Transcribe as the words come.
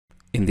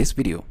In this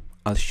video,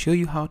 I'll show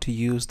you how to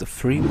use the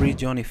frame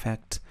region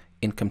effect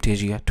in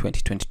Camtasia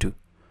 2022.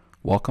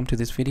 Welcome to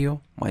this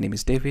video. My name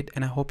is David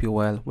and I hope you're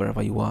well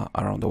wherever you are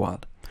around the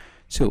world.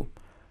 So,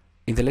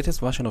 in the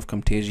latest version of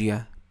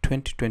Camtasia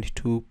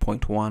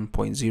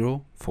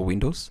 2022.1.0 for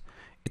Windows,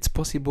 it's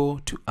possible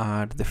to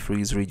add the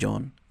freeze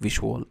region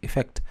visual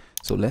effect.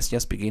 So let's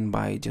just begin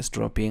by just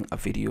dropping a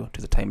video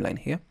to the timeline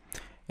here,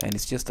 and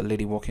it's just a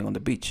lady walking on the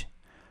beach.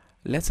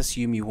 Let's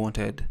assume you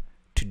wanted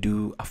to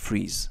do a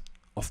freeze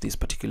of this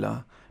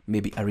particular,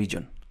 maybe a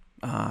region,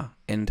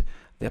 and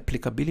the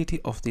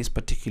applicability of this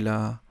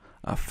particular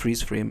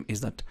freeze frame is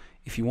that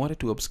if you wanted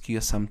to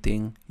obscure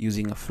something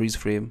using a freeze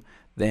frame,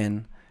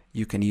 then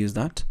you can use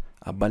that,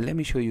 but let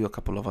me show you a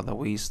couple of other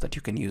ways that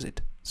you can use it.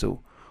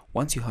 So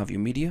once you have your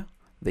media,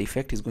 the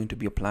effect is going to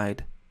be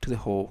applied to the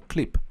whole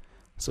clip.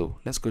 So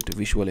let's go to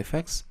visual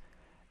effects,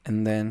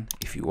 and then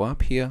if you are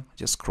up here,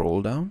 just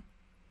scroll down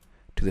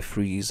to the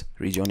freeze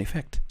region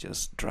effect,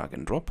 just drag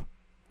and drop.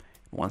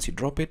 Once you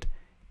drop it,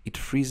 it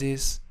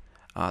freezes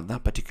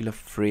that particular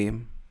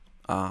frame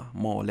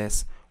more or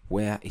less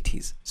where it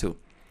is. So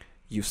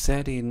you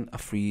set in a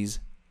freeze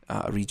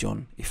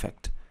region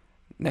effect.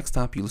 Next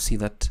up, you'll see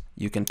that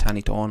you can turn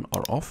it on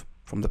or off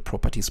from the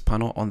properties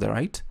panel on the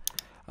right,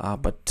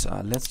 but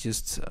let's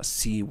just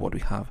see what we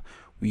have.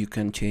 You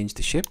can change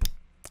the shape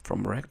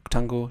from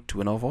rectangle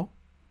to an oval.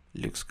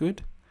 Looks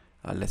good.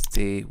 Let's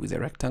stay with the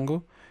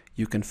rectangle.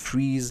 You can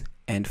freeze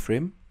end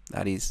frame,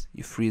 that is,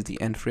 you freeze the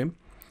end frame,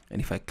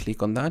 and if I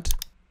click on that,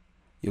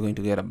 you're going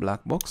to get a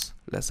black box.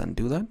 Let's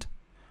undo that,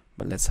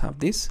 but let's have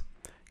this.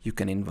 You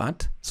can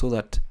invert so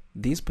that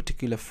this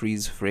particular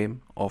freeze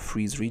frame or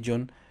freeze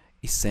region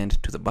is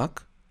sent to the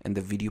back and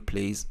the video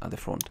plays at the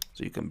front.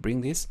 So you can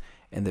bring this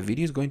and the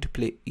video is going to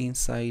play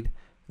inside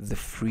the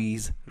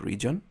freeze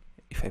region.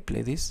 If I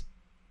play this,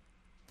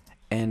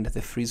 and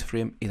the freeze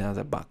frame is at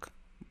the back,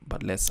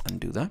 but let's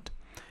undo that.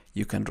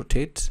 You can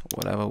rotate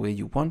whatever way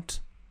you want.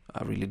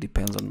 Really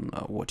depends on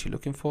what you're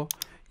looking for.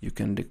 You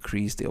can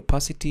decrease the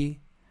opacity.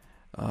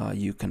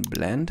 You can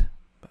blend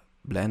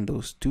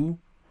those two.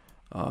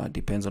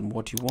 Depends on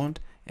what you want.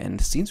 And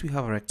since we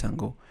have a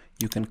rectangle,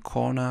 you can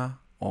corner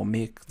or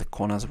make the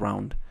corners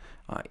round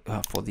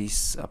for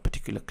this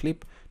particular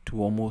clip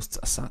to almost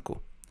a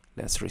circle.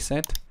 Let's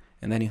reset,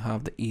 and then you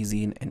have the ease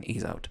in and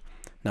ease out.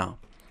 Now,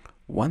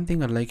 one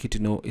thing I'd like you to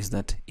know is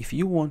that if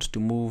you want to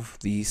move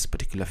this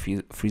particular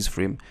freeze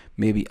frame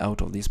maybe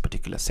out of this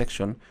particular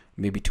section,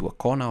 maybe to a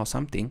corner or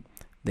something,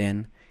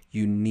 then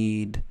you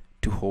need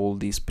to hold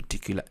this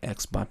particular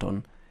X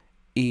button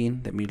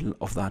in the middle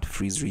of that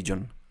freeze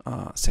region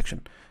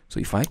section. So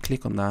if I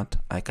click on that,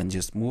 I can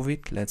just move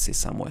it, let's say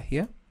somewhere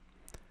here,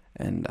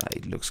 and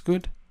it looks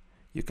good.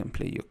 You can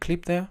play your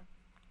clip there,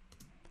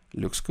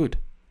 looks good.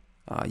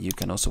 You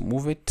can also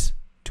move it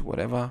to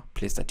whatever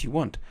place that you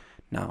want.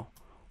 Now,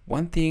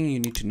 one thing you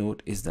need to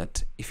note is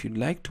that if you'd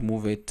like to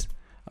move it,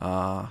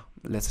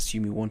 let's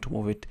assume you want to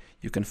move it,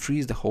 you can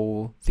freeze the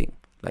whole thing.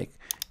 Like,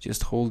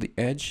 just hold the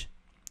edge,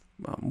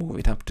 move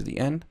it up to the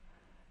end,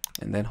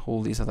 and then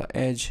hold this other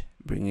edge,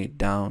 bring it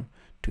down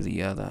to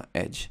the other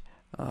edge,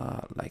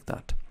 like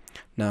that.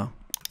 Now,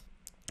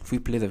 if we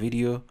play the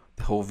video,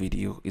 the whole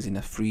video is in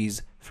a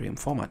freeze frame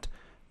format,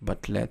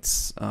 but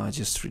let's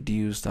just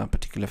reduce that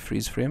particular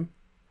freeze frame.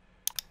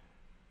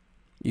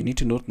 You need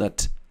to note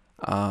that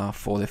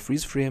for the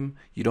freeze frame,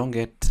 you don't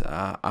get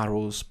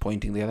arrows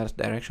pointing the other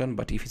direction,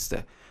 but if it's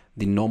the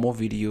normal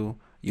video,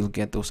 you'll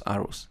get those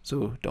arrows.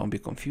 So don't be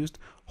confused.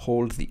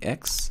 Hold the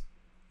X,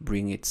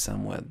 bring it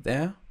somewhere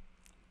there,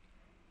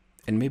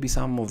 and maybe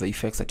some of the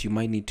effects that you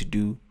might need to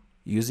do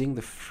using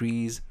the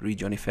freeze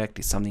region effect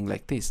is something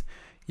like this.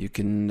 You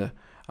can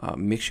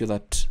make sure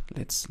that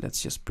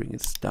let's just bring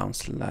it down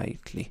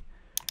slightly,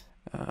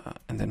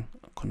 and then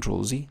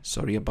Control Z.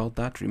 Sorry about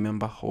that.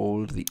 Remember,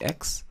 hold the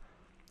X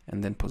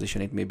and then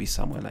position it maybe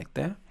somewhere like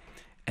there,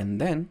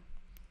 and then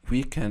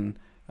we can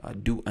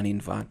do an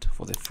invert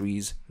for the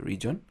freeze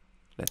region.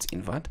 Let's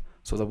invert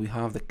so that we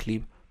have the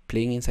clip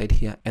playing inside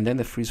here, and then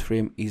the freeze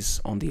frame is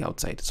on the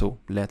outside. So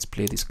let's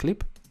play this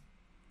clip.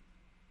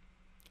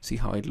 See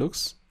how it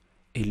looks?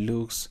 It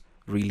looks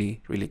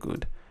really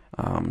good.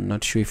 I'm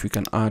not sure if we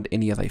can add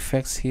any other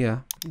effects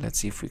here. Let's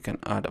see if we can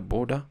add a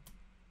border.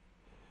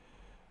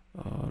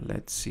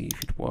 Let's see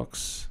if it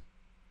works.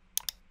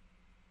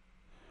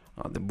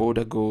 The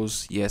border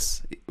goes,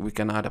 yes, we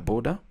can add a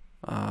border.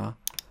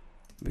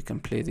 We can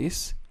play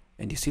this,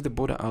 and you see the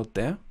border out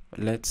there.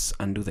 Let's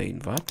undo the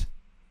invert.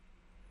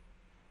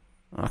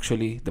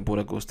 Actually, the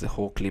border goes to the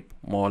whole clip,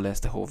 more or less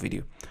the whole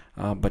video.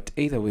 But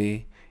either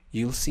way,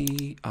 you'll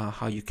see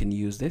how you can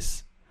use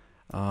this.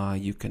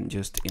 You can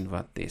just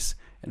invert this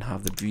and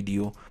have the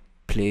video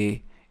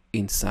play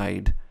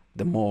inside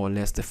the more or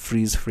less the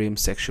freeze frame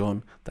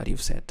section that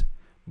you've set.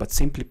 But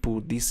simply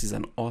put, this is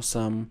an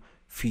awesome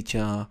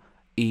feature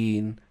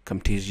in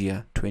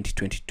Camtasia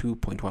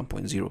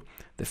 2022.1.0,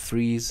 the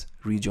freeze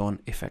region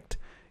effect.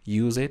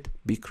 Use it,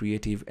 be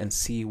creative, and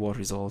see what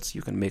results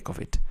you can make of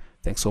it.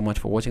 Thanks so much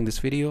for watching this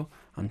video.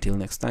 Until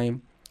next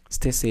time,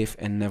 stay safe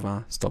and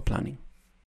never stop learning.